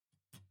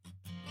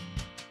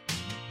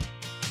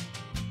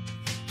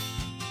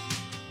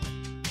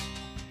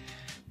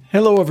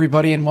Hello,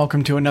 everybody, and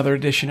welcome to another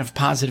edition of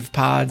Positive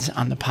Pods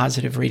on the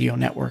Positive Radio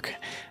Network.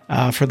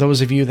 For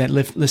those of you that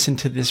listen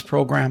to this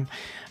program,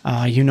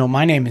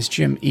 my name is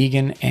Jim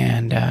Egan,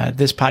 and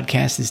this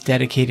podcast is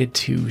dedicated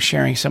to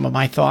sharing some of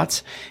my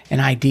thoughts and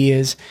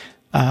ideas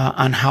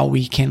on how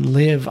we can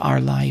live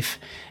our life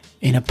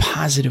in a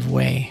positive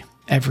way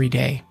every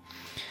day.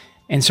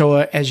 And so,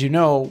 as you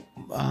know,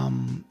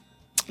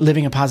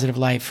 living a positive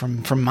life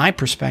from my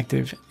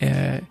perspective,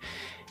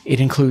 it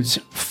includes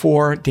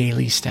 4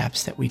 daily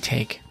steps that we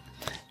take.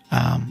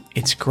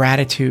 It's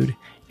gratitude,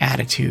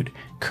 attitude,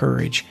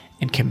 courage,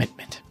 and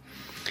commitment.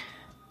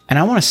 And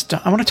I want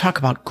to talk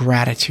about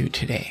gratitude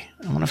today.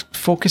 I want to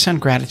focus on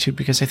gratitude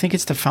because I think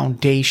it's the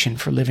foundation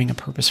for living a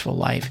purposeful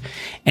life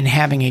and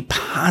having a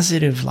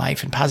positive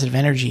life and positive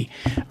energy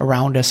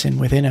around us and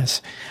within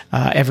us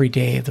every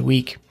day of the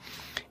week.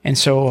 And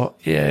so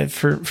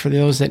for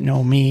those that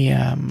know me,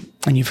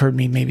 and you've heard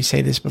me maybe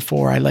say this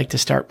before, I like to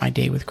start my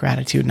day with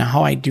gratitude. Now,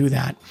 how I do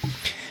that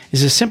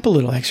is a simple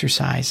little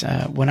exercise.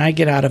 When I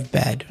get out of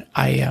bed,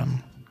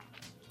 I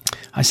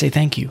say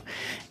thank you.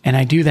 And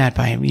I do that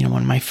by,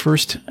 when my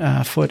first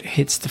foot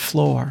hits the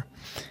floor,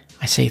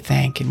 I say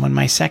thank. And when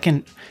my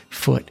second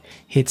foot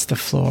hits the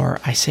floor,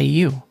 I say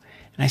you.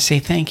 And I say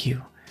thank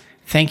you.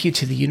 Thank you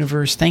to the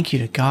universe. Thank you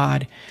to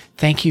God.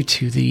 Thank you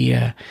to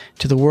the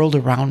world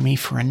around me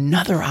for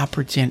another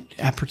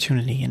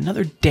opportunity,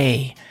 another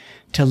day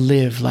to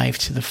live life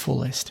to the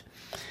fullest,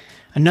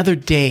 another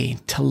day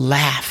to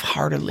laugh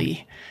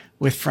heartily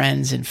with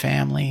friends and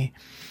family,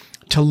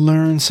 to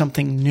learn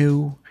something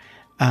new,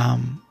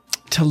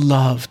 to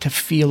love, to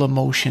feel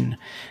emotion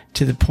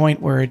to the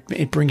point where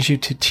it brings you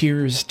to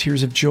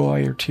tears of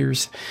joy or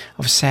tears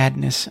of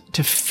sadness,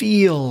 to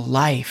feel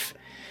life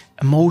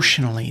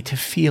emotionally, to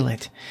feel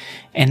it.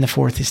 And the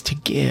fourth is to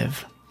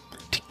give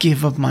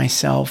of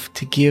myself,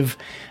 to give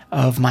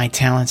of my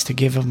talents, to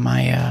give of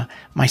my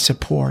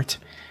support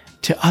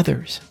to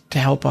others, to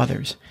help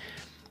others.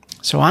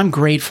 So I'm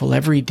grateful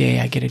every day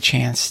I get a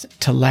chance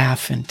to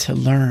laugh and to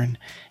learn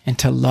and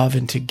to love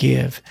and to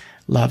give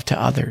love to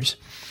others.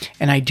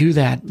 And I do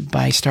that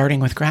by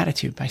starting with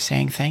gratitude, by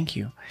saying thank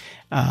you.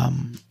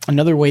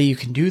 Another way you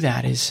can do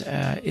that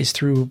is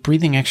through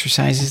breathing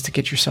exercises to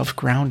get yourself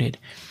grounded.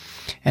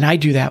 And I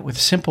do that with a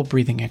simple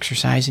breathing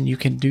exercise, and you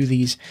can do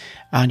these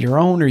on your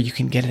own, or you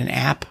can get an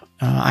app.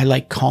 I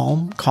like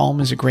Calm. Calm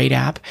is a great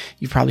app.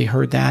 You've probably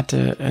heard that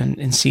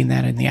and seen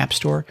that in the App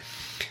Store.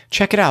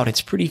 Check it out.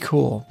 It's pretty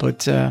cool.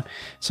 But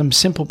some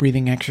simple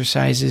breathing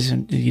exercises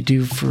you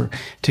do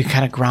to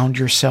kind of ground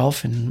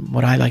yourself. And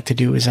what I like to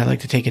do is I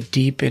like to take a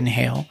deep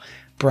inhale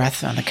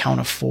breath on the count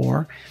of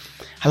 4.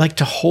 I like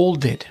to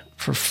hold it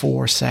for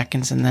 4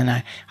 seconds, and then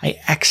I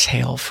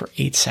exhale for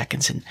 8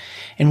 seconds.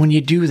 And when you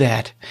do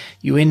that,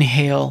 you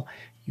inhale,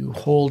 you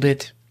hold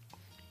it,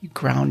 you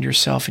ground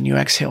yourself, and you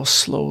exhale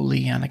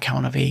slowly on the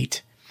count of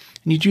 8.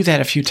 And you do that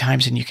a few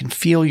times, and you can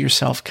feel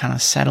yourself kind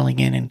of settling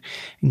in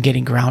and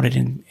getting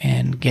grounded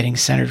and getting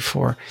centered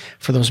for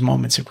those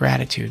moments of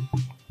gratitude.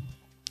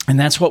 And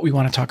that's what we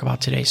want to talk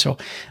about today. So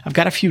I've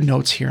got a few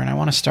notes here, and I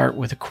want to start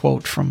with a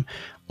quote from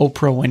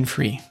Oprah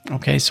Winfrey.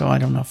 Okay, so I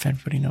don't know if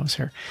everybody knows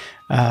her.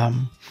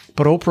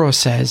 But Oprah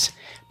says,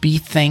 be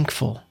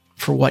thankful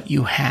for what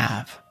you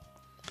have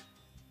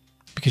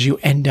because you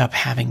end up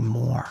having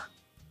more.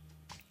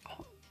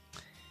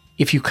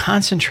 If you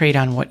concentrate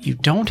on what you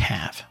don't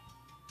have,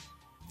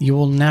 you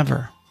will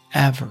never,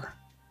 ever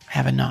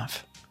have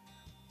enough.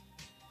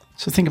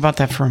 So think about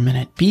that for a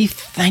minute. Be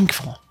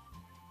thankful.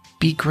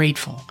 Be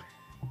grateful.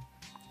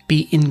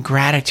 Be in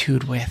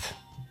gratitude with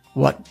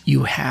what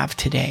you have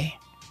today.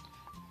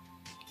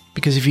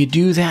 Because if you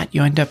do that,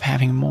 you end up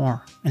having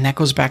more. And that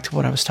goes back to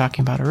what I was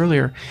talking about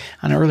earlier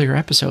on earlier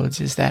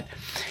episodes, is that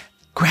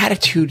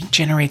gratitude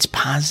generates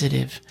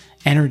positive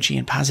energy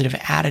and positive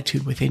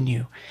attitude within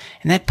you.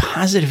 And that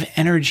positive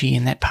energy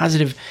and that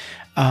positive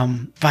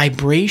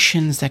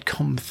vibrations that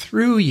come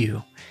through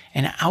you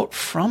and out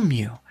from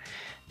you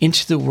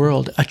into the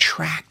world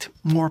attract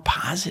more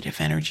positive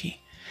energy.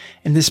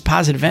 And this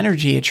positive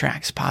energy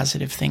attracts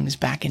positive things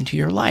back into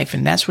your life.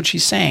 And that's what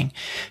she's saying.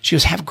 She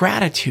goes, have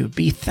gratitude.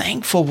 Be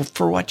thankful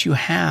for what you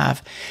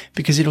have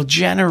because it'll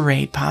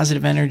generate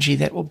positive energy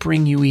that will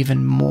bring you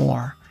even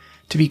more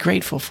to be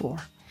grateful for.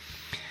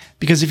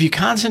 Because if you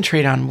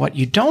concentrate on what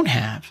you don't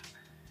have,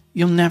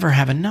 you'll never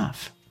have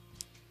enough.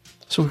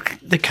 So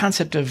the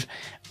concept of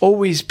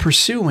always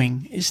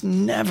pursuing is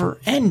never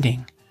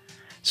ending.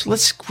 So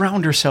let's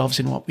ground ourselves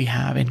in what we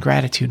have, in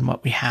gratitude in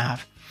what we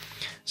have.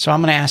 So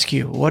I'm going to ask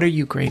you, what are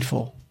you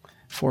grateful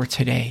for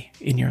today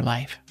in your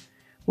life?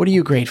 What are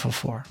you grateful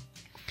for?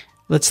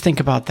 Let's think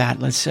about that.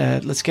 Let's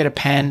get a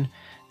pen,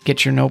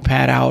 get your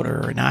notepad out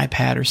or an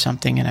iPad or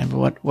something. And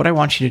what I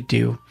want you to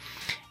do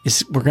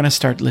is we're going to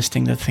start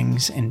listing the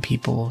things and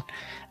people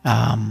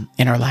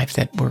in our life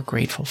that we're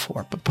grateful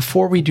for. But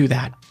before we do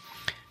that,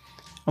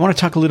 I want to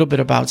talk a little bit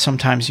about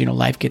sometimes,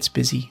 life gets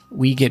busy.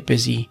 We get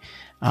busy.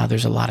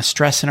 There's a lot of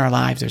stress in our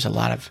life. There's a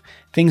lot of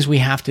things we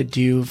have to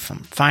do,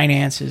 from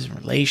finances,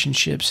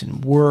 relationships,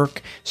 and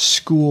work,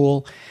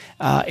 school.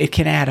 It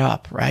can add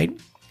up, right?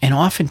 And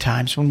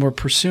oftentimes when we're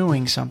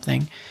pursuing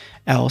something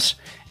else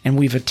and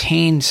we've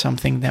attained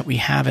something that we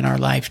have in our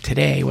life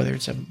today, whether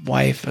it's a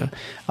wife,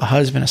 a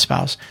husband, a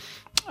spouse,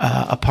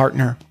 a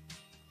partner,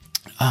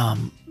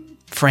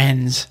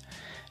 friends,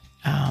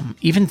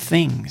 even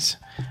things,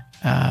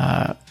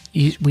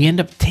 we end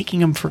up taking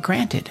them for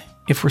granted.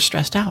 If we're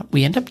stressed out,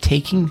 we end up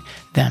taking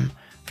them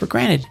for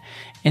granted.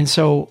 And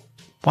so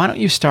why don't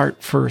you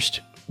start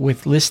first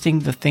with listing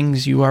the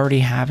things you already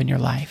have in your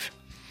life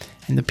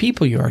and the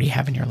people you already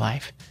have in your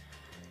life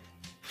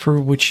for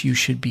which you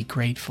should be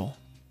grateful.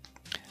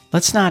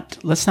 Let's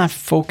not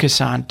focus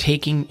on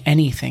taking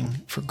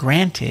anything for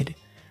granted.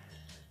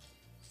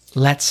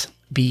 Let's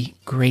be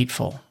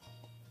grateful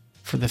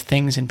for the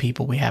things and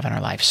people we have in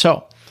our life.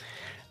 So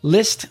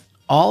list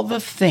all the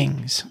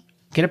things.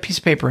 Get a piece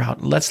of paper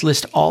out. Let's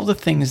list all the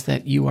things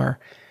that you are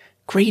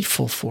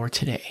grateful for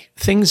today.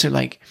 Things are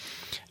like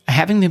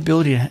having the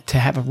ability to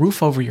have a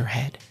roof over your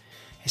head.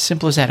 As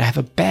simple as that. I have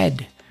a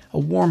bed, a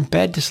warm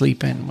bed to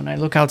sleep in. When I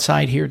look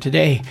outside here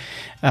today,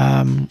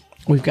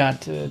 we've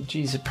got,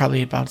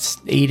 probably about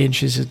 9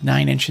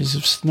 inches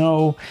of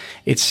snow.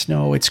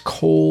 It's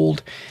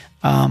cold.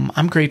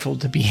 I'm grateful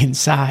to be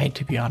inside,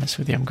 to be honest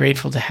with you. I'm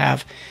grateful to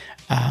have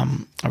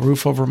a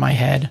roof over my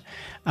head.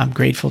 I'm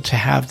grateful to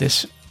have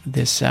this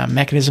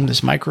mechanism,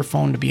 this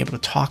microphone, to be able to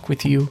talk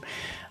with you.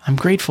 I'm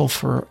grateful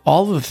for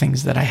all of the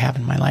things that I have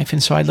in my life.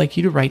 And so I'd like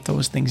you to write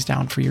those things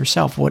down for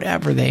yourself,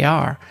 whatever they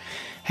are.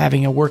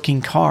 Having a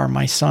working car.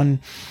 My son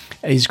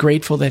is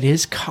grateful that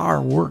his car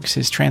works.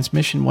 His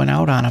transmission went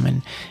out on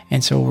him.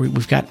 And so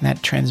we've gotten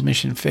that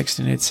transmission fixed,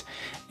 and it's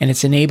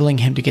enabling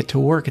him to get to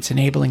work. It's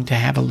enabling to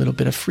have a little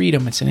bit of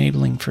freedom. It's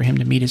enabling for him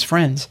to meet his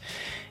friends.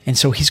 And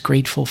so he's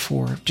grateful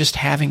for just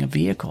having a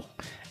vehicle.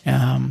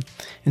 And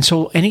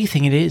so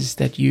anything it is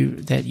that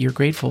you're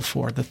grateful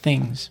for, the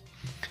things,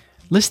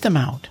 list them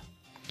out.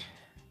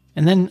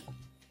 And then,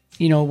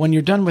 when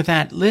you're done with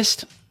that,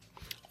 list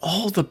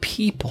all the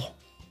people.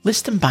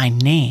 List them by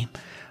name.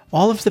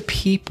 All of the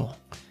people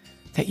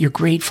that you're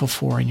grateful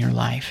for in your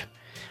life.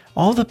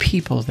 All the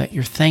people that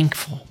you're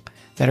thankful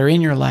that are in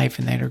your life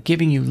and that are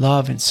giving you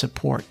love and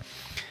support.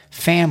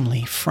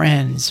 Family,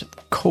 friends,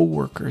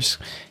 co-workers,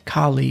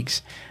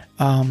 colleagues,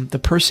 the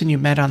person you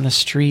met on the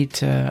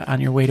street on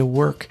your way to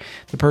work,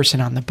 the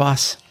person on the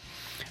bus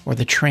or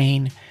the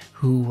train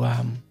who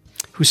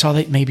saw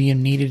that maybe you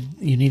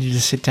needed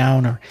to sit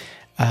down, or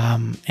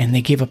and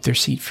they gave up their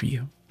seat for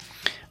you,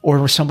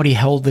 or somebody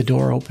held the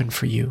door open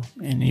for you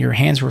and your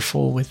hands were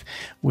full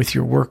with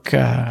your work,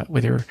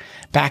 with your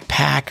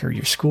backpack or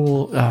your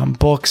school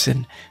books,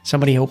 and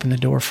somebody opened the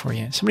door for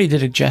you. Somebody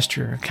did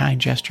a kind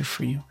gesture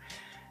for you.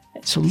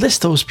 So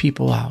list those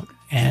people out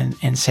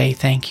and say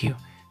thank you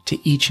to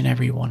each and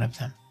every one of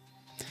them.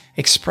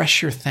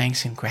 Express your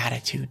thanks and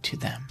gratitude to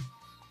them.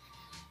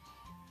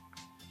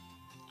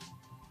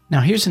 Now,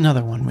 here's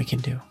another one we can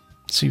do.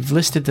 So you've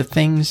listed the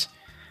things,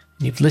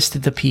 and you've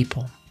listed the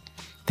people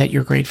that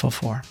you're grateful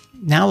for.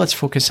 Now let's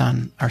focus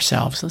on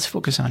ourselves. Let's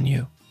focus on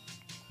you.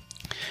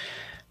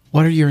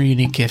 What are your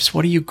unique gifts?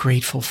 What are you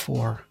grateful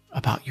for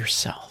about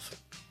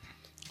yourself?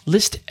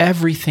 List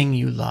everything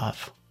you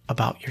love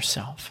about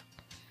yourself.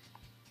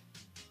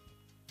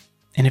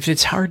 And if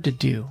it's hard to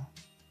do,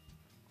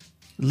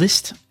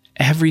 list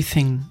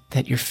everything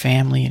that your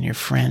family and your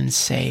friends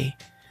say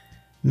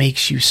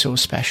makes you so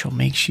special,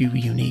 makes you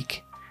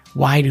unique.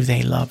 Why do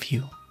they love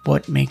you?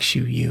 What makes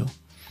you you?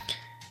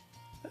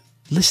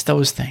 List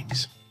those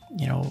things.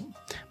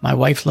 My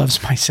wife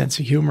loves my sense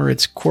of humor.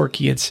 It's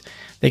quirky.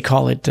 They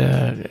call it,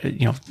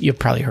 you've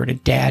probably heard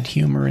it, dad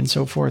humor and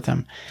so forth.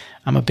 I'm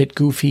a bit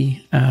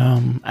goofy,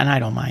 and I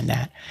don't mind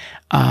that.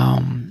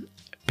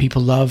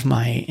 People love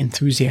my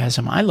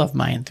enthusiasm. I love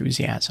my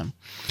enthusiasm.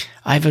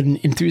 I have an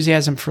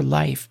enthusiasm for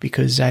life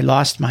because I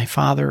lost my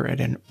father at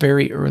a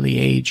very early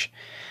age.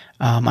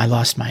 I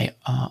lost my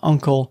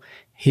uncle,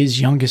 his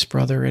youngest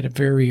brother, at a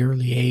very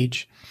early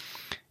age.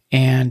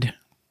 And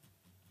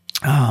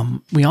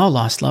we all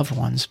lost loved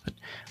ones. But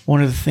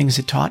one of the things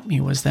it taught me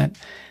was that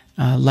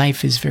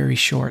life is very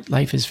short.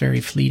 Life is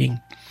very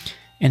fleeting.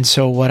 And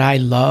so what I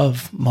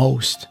love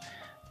most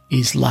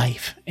is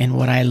life. And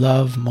what I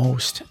love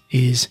most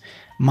is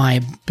my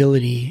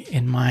ability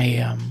and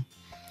my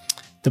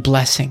the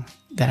blessing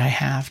that I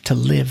have to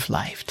live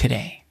life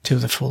today to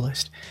the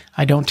fullest.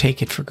 I don't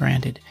take it for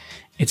granted.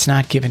 It's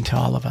not given to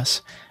all of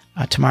us.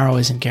 Tomorrow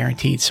isn't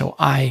guaranteed. So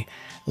I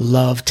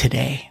love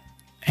today,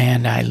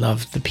 and I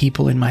love the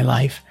people in my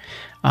life,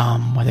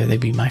 whether they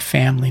be my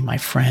family, my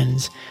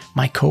friends,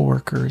 my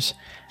coworkers,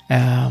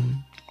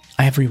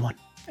 everyone.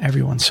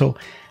 So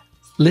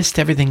list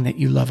everything that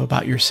you love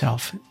about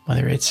yourself,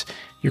 whether it's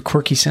your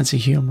quirky sense of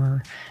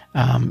humor,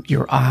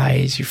 your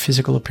eyes, your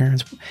physical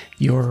appearance,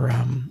 your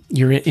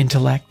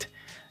intellect,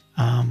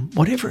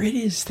 whatever it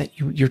is that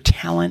your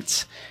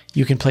talents.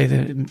 You can play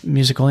the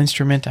musical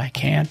instrument. I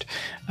can't.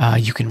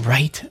 You can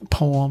write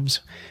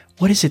poems.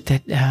 What is it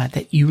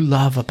that you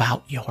love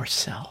about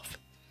yourself?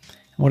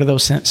 What are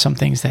those some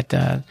things that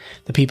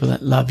the people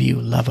that love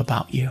you love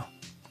about you?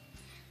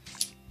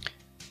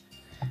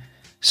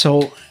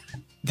 So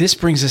this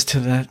brings us to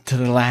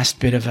the last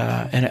bit of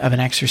an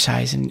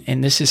exercise,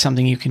 and this is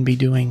something you can be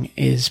doing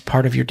is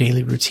part of your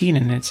daily routine.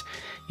 And it's,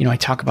 I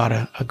talk about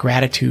a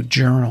gratitude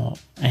journal,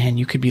 and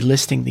you could be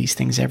listing these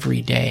things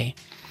every day.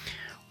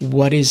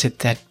 What is it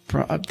that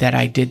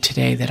I did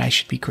today that I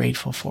should be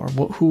grateful for?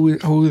 Who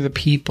are the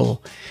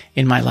people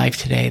in my life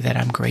today that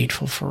I'm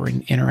grateful for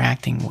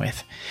interacting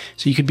with?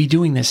 So you could be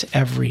doing this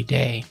every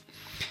day.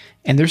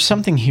 And there's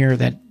something here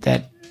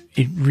that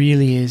it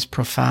really is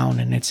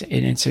profound, and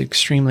it's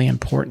extremely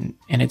important,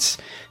 and it's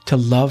to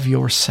love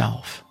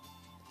yourself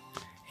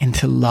and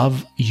to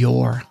love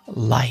your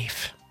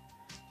life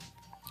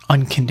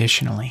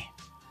unconditionally.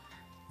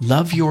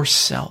 Love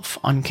yourself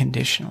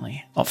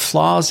unconditionally,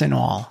 flaws and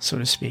all, so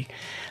to speak.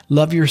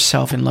 Love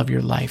yourself and love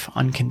your life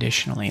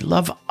unconditionally.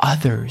 Love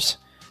others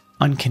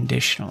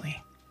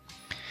unconditionally.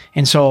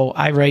 And so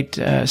I write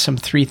some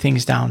 3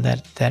 things down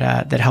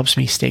that helps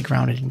me stay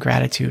grounded in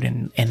gratitude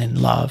and in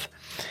love.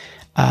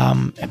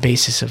 A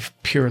basis of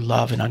pure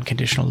love and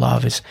unconditional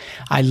love is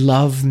I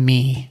love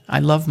me. I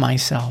love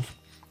myself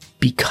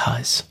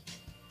because.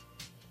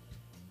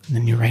 And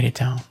then you write it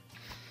down.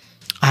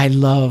 I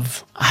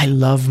love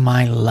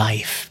my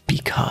life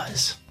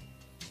because.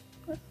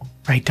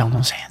 Write down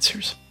those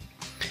answers.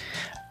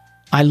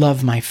 I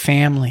love my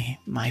family,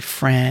 my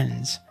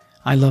friends.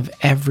 I love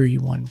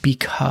everyone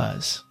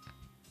because.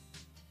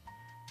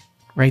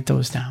 Write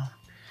those down.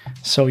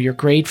 So you're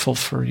grateful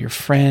for your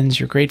friends.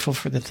 You're grateful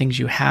for the things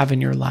you have in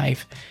your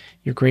life.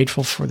 You're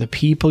grateful for the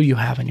people you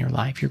have in your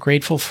life. You're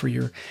grateful for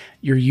your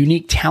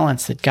unique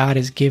talents that God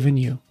has given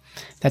you,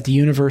 that the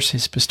universe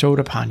has bestowed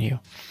upon you.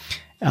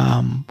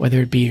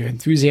 Whether it be your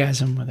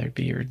enthusiasm, whether it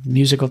be your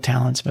musical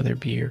talents, whether it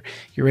be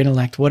your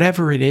intellect,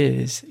 whatever it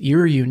is,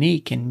 you're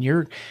unique and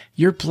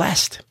you're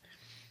blessed.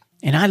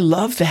 And I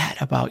love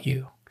that about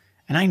you.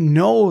 And I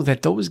know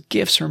that those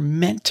gifts are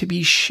meant to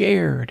be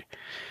shared.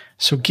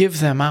 So give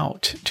them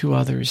out to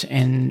others,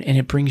 and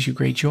it brings you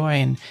great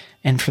joy.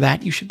 And for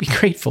that, you should be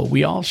grateful.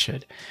 We all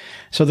should.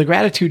 So the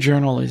gratitude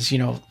journal is,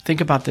 think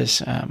about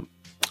this.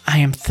 I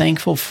am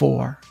thankful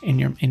for,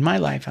 in my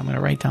life, I'm going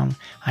to write down,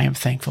 I am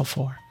thankful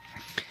for.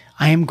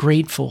 I am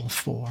grateful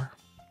for.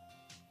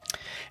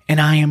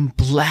 And I am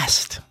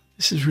blessed.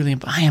 This is really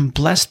important. I am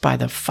blessed by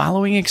the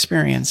following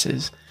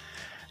experiences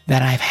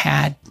that I've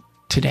had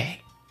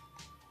today.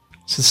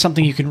 So it's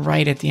something you can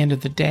write at the end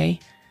of the day,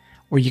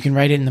 or you can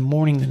write it in the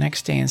morning the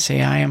next day and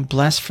say, I am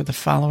blessed for the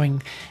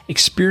following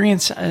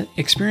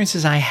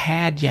experiences I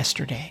had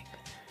yesterday.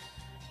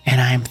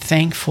 And I am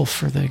thankful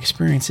for the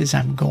experiences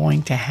I'm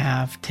going to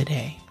have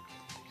today.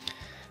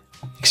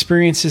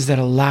 Experiences that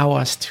allow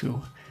us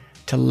to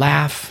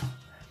laugh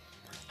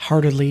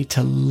heartily,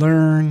 to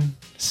learn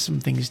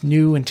some things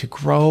new and to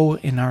grow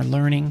in our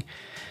learning,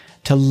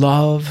 to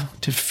love,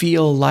 to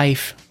feel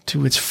life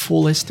to its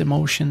fullest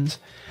emotions,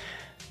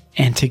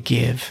 and to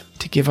give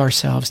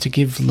ourselves, to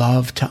give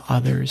love to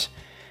others,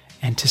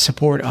 and to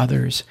support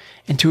others,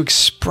 and to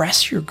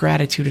express your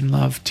gratitude and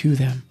love to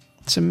them.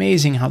 It's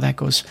amazing how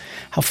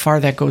far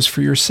that goes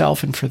for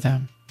yourself and for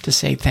them, to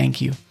say thank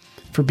you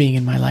for being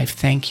in my life.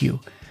 Thank you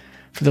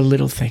for the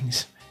little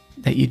things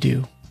that you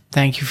do.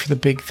 Thank you for the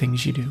big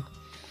things you do.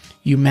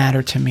 You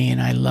matter to me,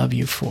 and I love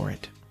you for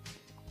it.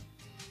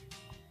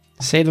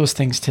 Say those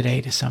things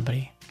today to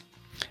somebody.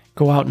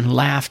 Go out and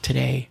laugh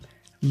today.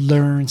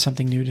 Learn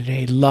something new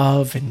today.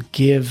 Love and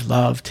give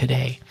love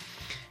today.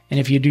 And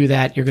if you do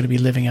that, you're going to be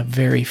living a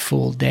very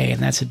full day,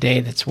 and that's a day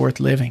that's worth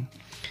living.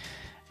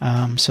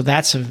 So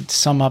that's to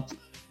sum up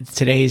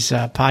today's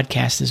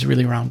podcast is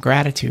really around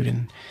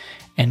gratitude,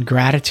 and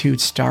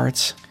gratitude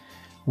starts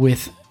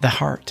with the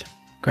heart.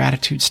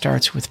 Gratitude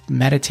starts with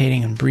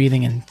meditating and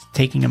breathing and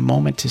taking a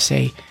moment to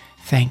say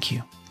thank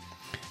you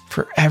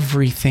for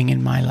everything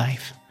in my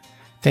life.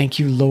 Thank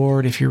you,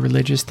 Lord, if you're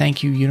religious.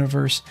 Thank you,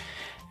 universe.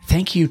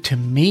 Thank you to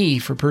me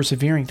for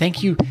persevering.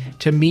 Thank you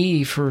to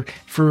me for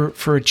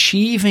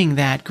achieving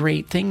that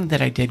great thing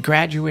that I did,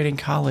 graduating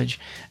college,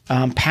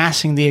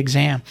 passing the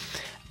exam,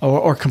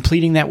 or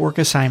completing that work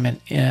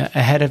assignment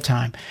ahead of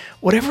time.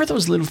 Whatever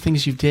those little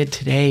things you did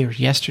today or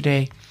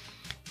yesterday,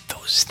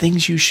 those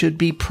things you should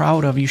be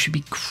proud of, you should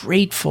be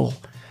grateful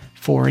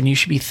for, and you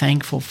should be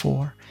thankful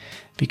for,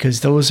 because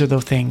those are the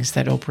things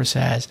that Oprah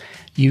says.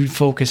 You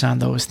focus on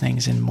those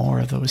things and more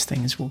of those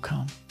things will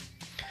come.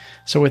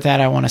 So with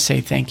that, I want to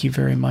say thank you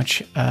very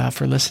much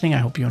for listening. I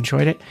hope you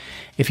enjoyed it.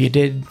 If you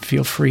did,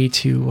 feel free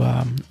to,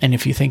 and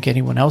if you think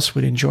anyone else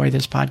would enjoy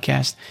this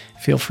podcast,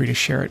 feel free to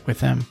share it with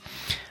them.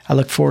 I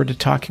look forward to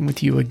talking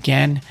with you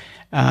again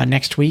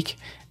next week.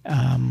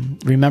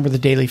 Remember the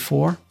daily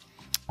 4: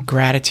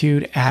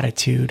 gratitude,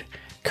 attitude,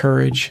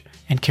 courage,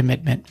 and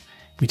commitment.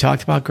 We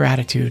talked about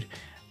gratitude.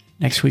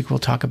 Next week, we'll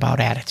talk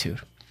about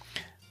attitude.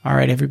 All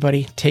right,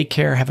 everybody, take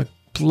care. Have a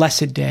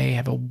blessed day.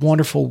 Have a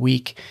wonderful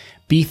week.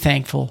 Be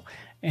thankful,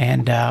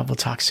 and we'll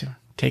talk soon.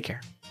 Take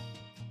care.